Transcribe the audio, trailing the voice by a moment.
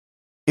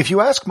If you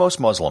ask most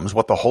Muslims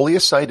what the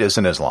holiest site is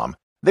in Islam,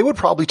 they would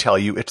probably tell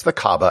you it's the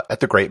Kaaba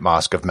at the Great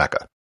Mosque of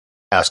Mecca.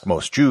 Ask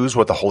most Jews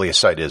what the holiest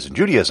site is in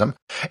Judaism,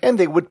 and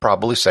they would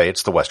probably say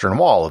it's the Western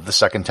Wall of the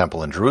Second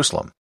Temple in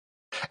Jerusalem.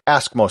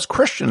 Ask most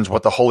Christians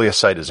what the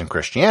holiest site is in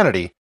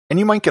Christianity, and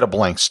you might get a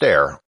blank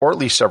stare, or at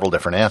least several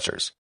different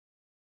answers.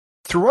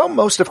 Throughout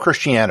most of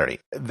Christianity,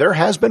 there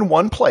has been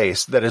one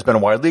place that has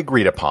been widely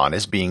agreed upon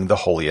as being the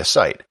holiest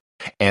site,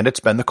 and it's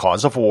been the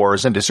cause of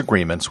wars and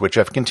disagreements which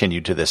have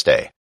continued to this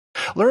day.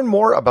 Learn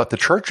more about the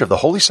Church of the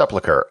Holy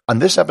Sepulcher on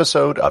this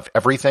episode of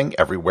Everything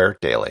Everywhere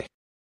Daily.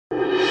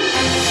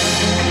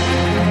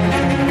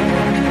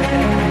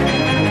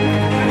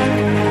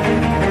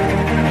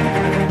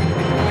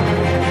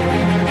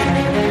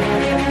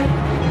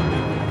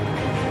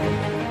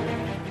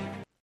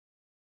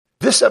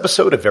 This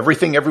episode of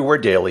Everything Everywhere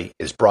Daily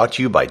is brought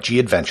to you by G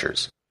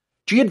Adventures.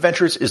 G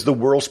Adventures is the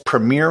world's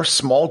premier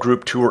small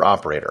group tour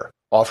operator,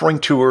 offering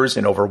tours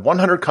in over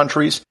 100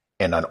 countries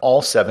and on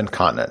all 7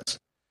 continents.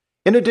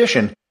 In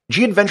addition,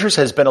 G Adventures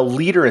has been a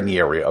leader in the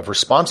area of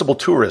responsible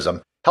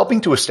tourism, helping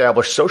to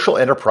establish social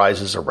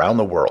enterprises around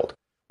the world.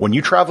 When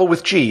you travel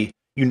with G,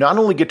 you not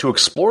only get to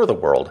explore the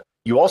world,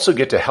 you also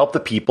get to help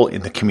the people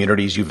in the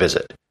communities you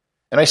visit.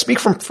 And I speak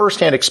from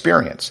firsthand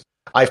experience.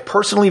 I've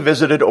personally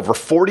visited over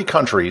 40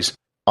 countries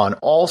on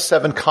all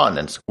 7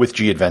 continents with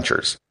G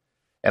Adventures,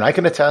 and I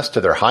can attest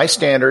to their high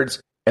standards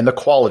and the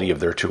quality of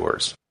their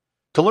tours.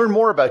 To learn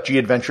more about G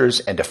Adventures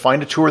and to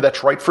find a tour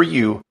that's right for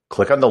you,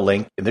 click on the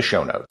link in the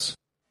show notes.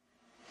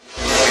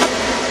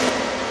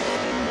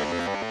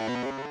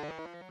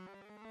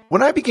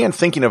 When I began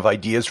thinking of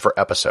ideas for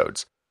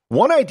episodes,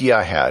 one idea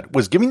I had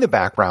was giving the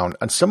background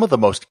on some of the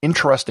most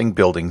interesting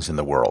buildings in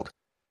the world.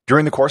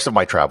 During the course of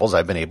my travels,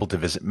 I've been able to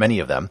visit many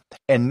of them,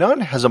 and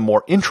none has a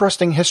more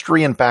interesting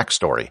history and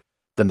backstory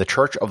than the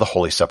Church of the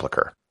Holy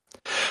Sepulcher.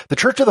 The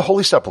Church of the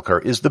Holy Sepulcher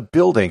is the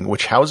building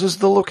which houses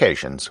the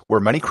locations where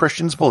many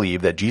Christians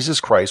believe that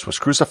Jesus Christ was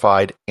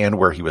crucified and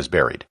where he was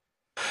buried.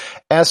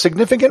 As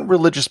significant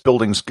religious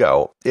buildings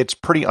go, it's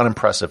pretty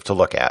unimpressive to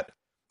look at.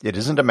 It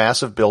isn't a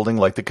massive building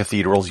like the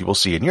cathedrals you will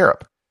see in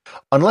Europe.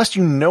 Unless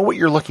you know what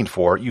you're looking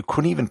for, you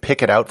couldn't even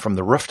pick it out from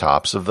the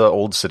rooftops of the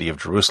old city of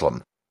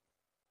Jerusalem.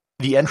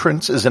 The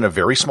entrance is in a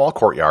very small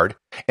courtyard,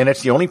 and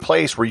it's the only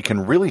place where you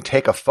can really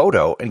take a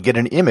photo and get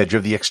an image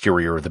of the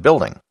exterior of the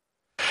building.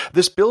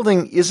 This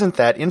building isn't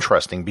that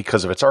interesting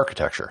because of its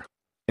architecture.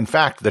 In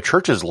fact, the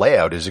church's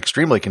layout is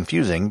extremely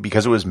confusing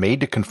because it was made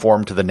to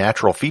conform to the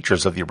natural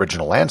features of the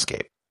original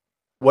landscape.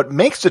 What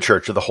makes the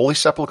Church of the Holy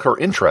Sepulcher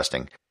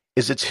interesting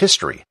is its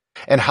history,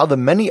 and how the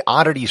many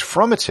oddities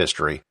from its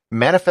history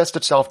manifest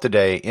itself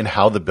today in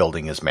how the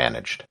building is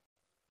managed.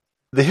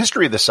 The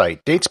history of the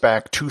site dates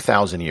back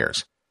 2,000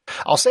 years.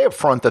 I'll say up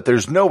front that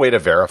there's no way to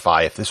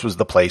verify if this was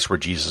the place where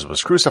Jesus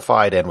was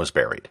crucified and was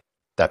buried.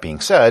 That being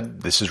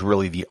said, this is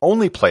really the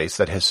only place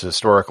that has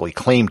historically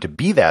claimed to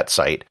be that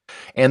site,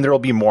 and there will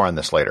be more on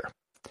this later.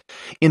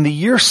 In the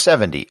year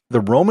 70,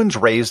 the Romans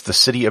razed the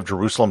city of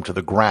Jerusalem to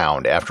the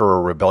ground after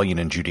a rebellion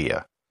in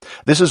Judea.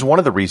 This is one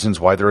of the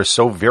reasons why there is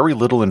so very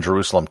little in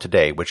Jerusalem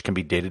today which can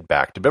be dated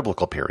back to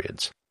biblical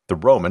periods. The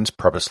Romans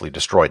purposely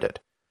destroyed it.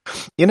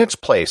 In its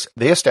place,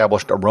 they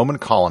established a Roman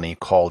colony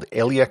called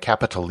Aelia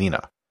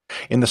Capitolina.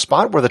 In the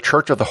spot where the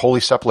Church of the Holy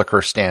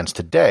Sepulcher stands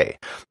today,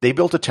 they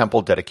built a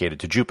temple dedicated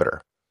to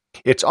Jupiter.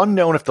 It's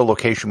unknown if the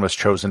location was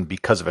chosen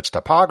because of its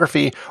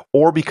topography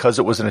or because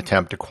it was an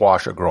attempt to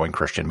quash a growing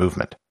Christian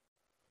movement.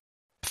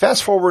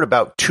 Fast forward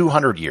about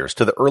 200 years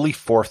to the early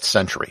 4th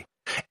century.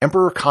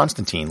 Emperor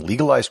Constantine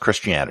legalized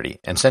Christianity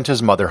and sent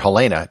his mother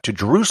Helena to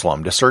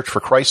Jerusalem to search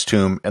for Christ's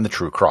tomb and the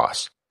true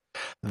cross.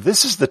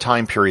 This is the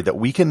time period that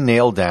we can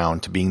nail down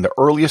to being the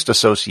earliest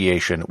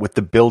association with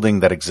the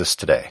building that exists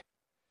today.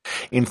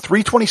 In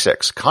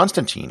 326,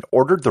 Constantine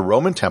ordered the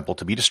Roman temple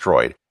to be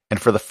destroyed and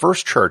for the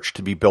first church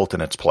to be built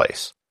in its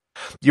place.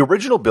 The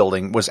original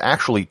building was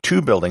actually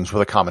 2 buildings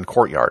with a common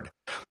courtyard.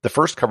 The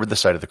first covered the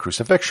site of the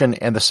crucifixion,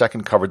 and the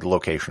second covered the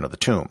location of the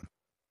tomb.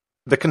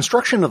 The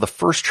construction of the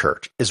first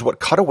church is what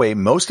cut away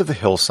most of the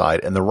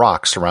hillside and the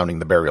rocks surrounding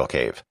the burial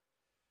cave.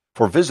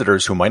 For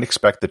visitors who might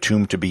expect the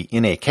tomb to be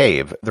in a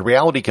cave, the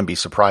reality can be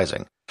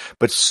surprising.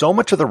 But so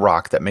much of the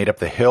rock that made up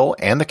the hill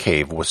and the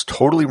cave was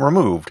totally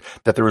removed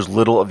that there is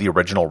little of the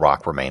original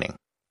rock remaining.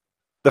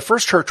 The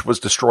first church was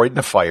destroyed in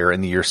a fire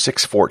in the year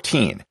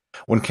 614,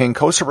 when King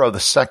Khosrow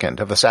II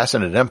of the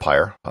Sassanid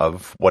Empire,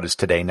 of what is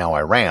today now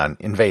Iran,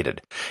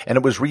 invaded, and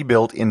it was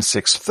rebuilt in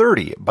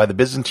 630 by the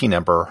Byzantine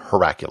Emperor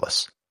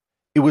Heraclius.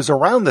 It was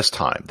around this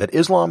time that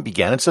Islam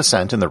began its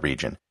ascent in the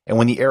region, and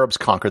when the Arabs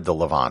conquered the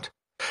Levant.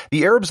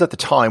 The Arabs at the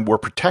time were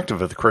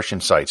protective of the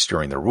Christian sites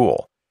during their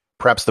rule.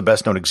 Perhaps the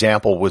best-known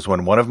example was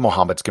when one of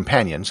Muhammad's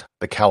companions,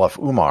 the Caliph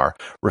Umar,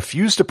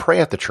 refused to pray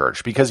at the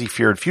church because he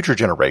feared future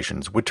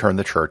generations would turn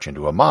the church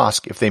into a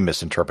mosque if they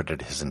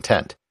misinterpreted his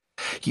intent.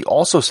 He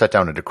also set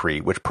down a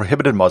decree which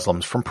prohibited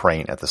Muslims from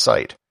praying at the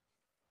site.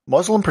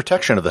 Muslim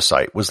protection of the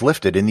site was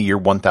lifted in the year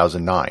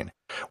 1009,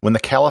 when the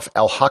Caliph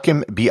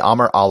al-Hakim bi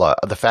Amr Allah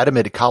of the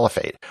Fatimid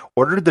Caliphate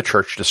ordered the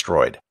church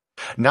destroyed.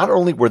 Not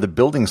only were the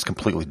buildings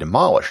completely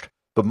demolished,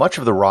 but much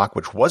of the rock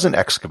which wasn't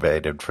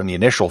excavated from the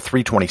initial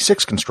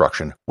 326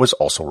 construction was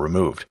also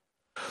removed.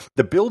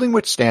 The building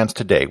which stands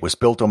today was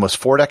built almost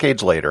 4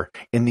 decades later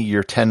in the year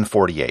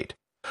 1048.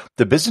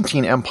 The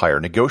Byzantine Empire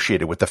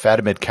negotiated with the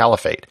Fatimid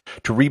Caliphate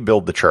to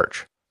rebuild the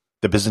church.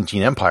 The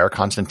Byzantine Empire,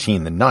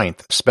 Constantine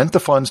IX, spent the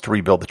funds to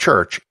rebuild the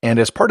church and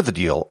as part of the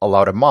deal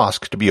allowed a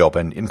mosque to be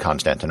opened in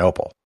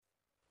Constantinople.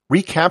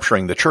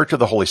 Recapturing the Church of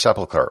the Holy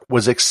Sepulchre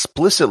was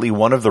explicitly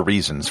one of the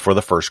reasons for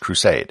the First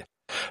Crusade.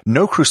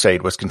 No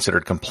crusade was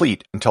considered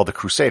complete until the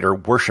crusader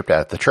worshipped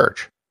at the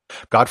church.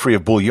 Godfrey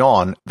of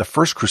Bouillon, the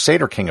first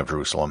crusader king of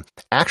Jerusalem,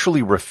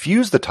 actually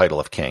refused the title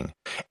of king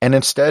and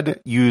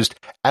instead used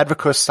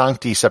Advocus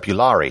Sancti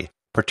Sepulchri,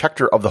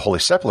 protector of the Holy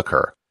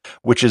Sepulchre,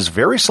 which is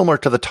very similar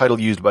to the title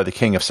used by the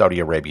king of Saudi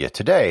Arabia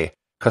today,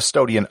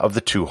 custodian of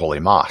the 2 holy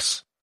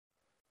mosques.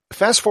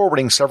 Fast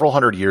forwarding several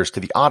hundred years to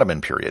the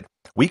Ottoman period,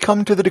 we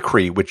come to the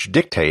decree which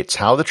dictates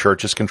how the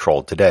church is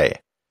controlled today.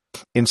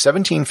 In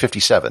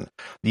 1757,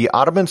 the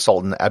Ottoman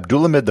Sultan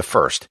Abdulhamid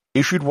I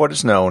issued what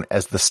is known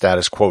as the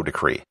Status Quo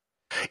Decree.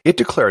 It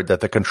declared that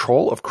the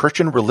control of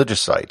Christian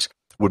religious sites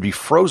would be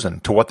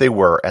frozen to what they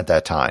were at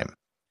that time.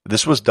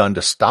 This was done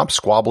to stop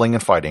squabbling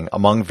and fighting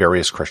among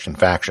various Christian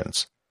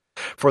factions.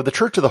 For the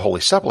Church of the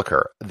Holy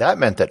Sepulchre, that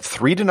meant that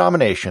 3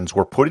 denominations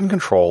were put in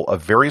control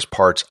of various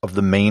parts of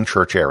the main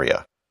church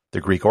area: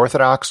 the Greek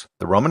Orthodox,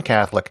 the Roman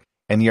Catholic,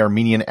 and the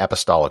Armenian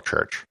Apostolic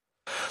Church.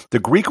 The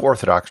Greek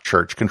Orthodox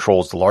Church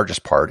controls the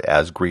largest part,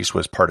 as Greece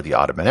was part of the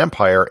Ottoman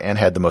Empire and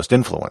had the most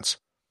influence.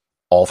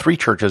 All 3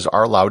 churches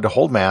are allowed to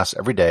hold Mass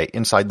every day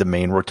inside the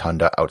main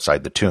rotunda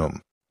outside the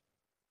tomb.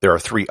 There are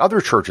 3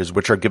 other churches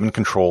which are given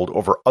control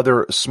over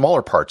other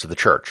smaller parts of the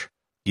church: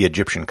 the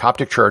Egyptian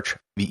Coptic Church,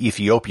 the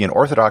Ethiopian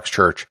Orthodox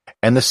Church,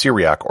 and the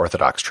Syriac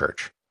Orthodox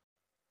Church.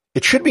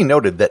 It should be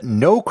noted that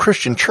no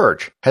Christian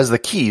church has the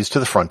keys to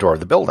the front door of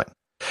the building.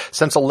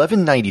 Since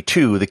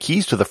 1192, the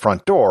keys to the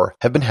front door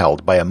have been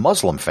held by a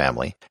Muslim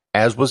family,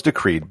 as was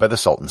decreed by the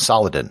Sultan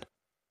Saladin.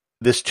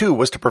 This too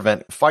was to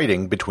prevent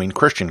fighting between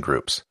Christian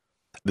groups.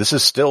 This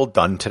is still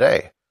done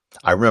today.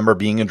 I remember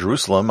being in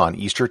Jerusalem on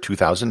Easter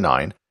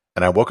 2009,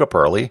 and I woke up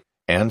early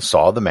and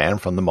saw the man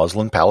from the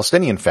Muslim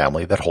Palestinian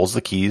family that holds the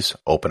keys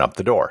open up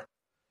the door.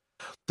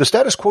 The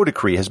Status Quo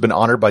Decree has been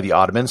honored by the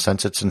Ottomans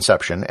since its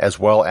inception, as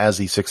well as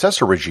the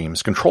successor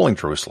regimes controlling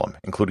Jerusalem,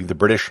 including the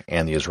British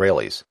and the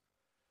Israelis.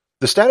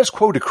 The Status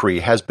Quo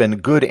Decree has been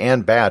good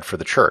and bad for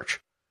the Church.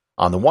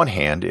 On the one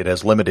hand, it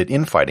has limited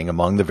infighting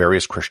among the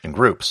various Christian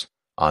groups.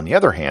 On the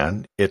other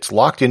hand, it's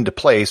locked into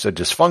place a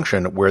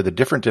dysfunction where the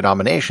different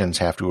denominations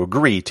have to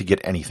agree to get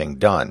anything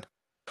done.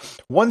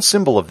 One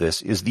symbol of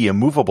this is the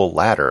immovable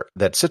ladder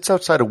that sits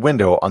outside a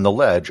window on the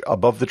ledge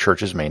above the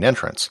church's main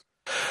entrance.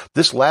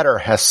 This ladder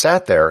has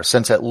sat there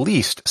since at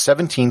least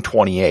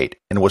 1728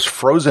 and was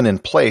frozen in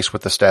place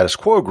with the Status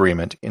Quo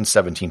Agreement in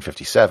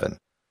 1757.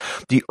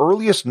 The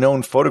earliest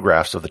known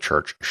photographs of the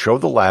church show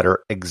the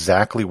ladder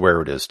exactly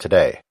where it is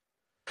today.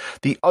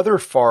 The other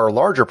far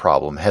larger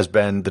problem has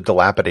been the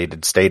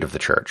dilapidated state of the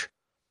church.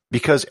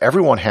 Because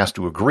everyone has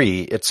to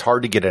agree, it's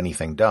hard to get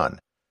anything done.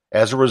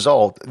 As a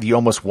result, the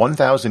almost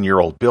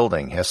 1,000-year-old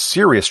building has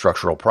serious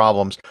structural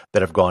problems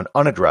that have gone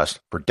unaddressed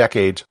for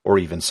decades or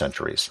even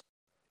centuries.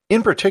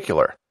 In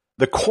particular,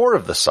 the core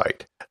of the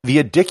site, the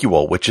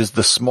edicule, which is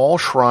the small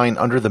shrine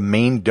under the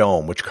main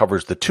dome which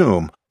covers the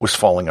tomb, was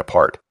falling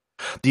apart.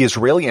 The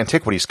Israeli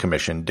Antiquities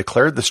Commission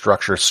declared the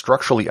structure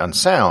structurally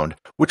unsound,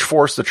 which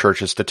forced the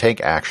churches to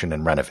take action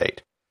and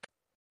renovate.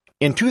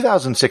 In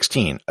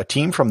 2016, a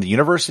team from the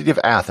University of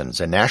Athens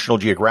and National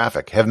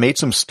Geographic have made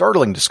some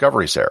startling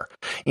discoveries there,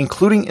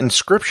 including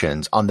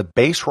inscriptions on the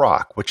base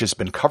rock which has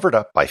been covered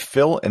up by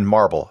fill and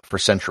marble for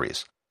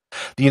centuries.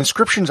 The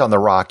inscriptions on the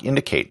rock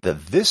indicate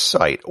that this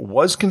site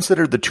was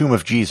considered the tomb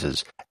of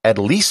Jesus at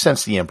least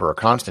since the Emperor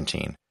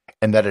Constantine,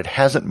 and that it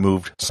hasn't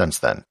moved since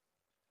then.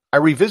 I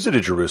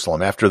revisited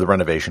Jerusalem after the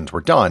renovations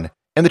were done,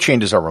 and the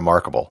changes are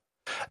remarkable.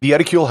 The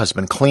edicule has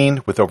been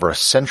cleaned with over a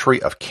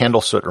century of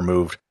candle soot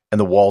removed, and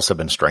the walls have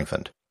been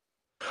strengthened.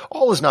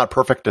 All is not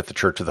perfect at the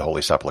Church of the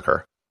Holy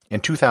Sepulchre.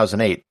 In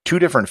 2008, 2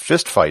 different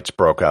fistfights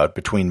broke out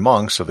between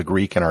monks of the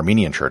Greek and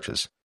Armenian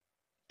churches.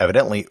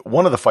 Evidently,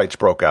 one of the fights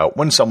broke out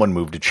when someone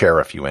moved a chair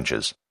a few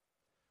inches.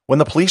 When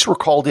the police were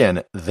called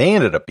in, they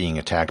ended up being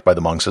attacked by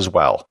the monks as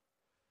well.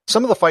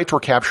 Some of the fights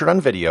were captured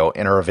on video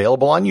and are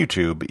available on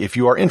YouTube if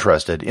you are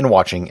interested in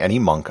watching any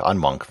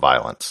monk-on-monk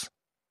violence.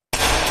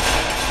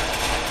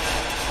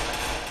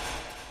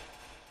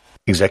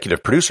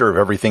 Executive producer of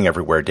Everything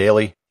Everywhere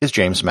Daily is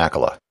James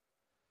Makala.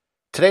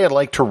 Today I'd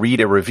like to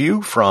read a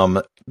review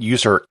from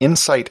user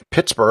Insight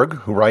Pittsburgh,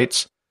 who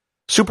writes,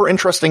 "Super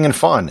interesting and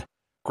fun.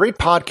 Great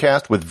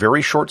podcast with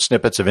very short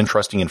snippets of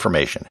interesting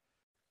information.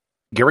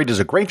 Gary does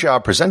a great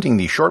job presenting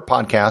the short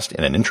podcast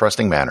in an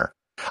interesting manner.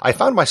 I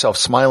found myself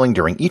smiling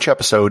during each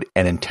episode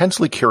and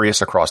intensely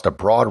curious across a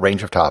broad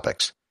range of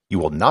topics. You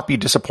will not be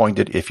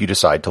disappointed if you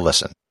decide to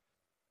listen."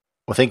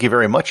 Well, thank you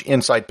very much,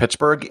 Inside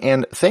Pittsburgh,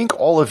 and thank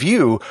all of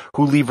you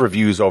who leave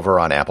reviews over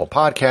on Apple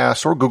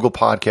Podcasts or Google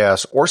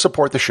Podcasts or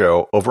support the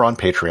show over on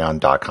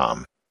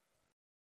Patreon.com.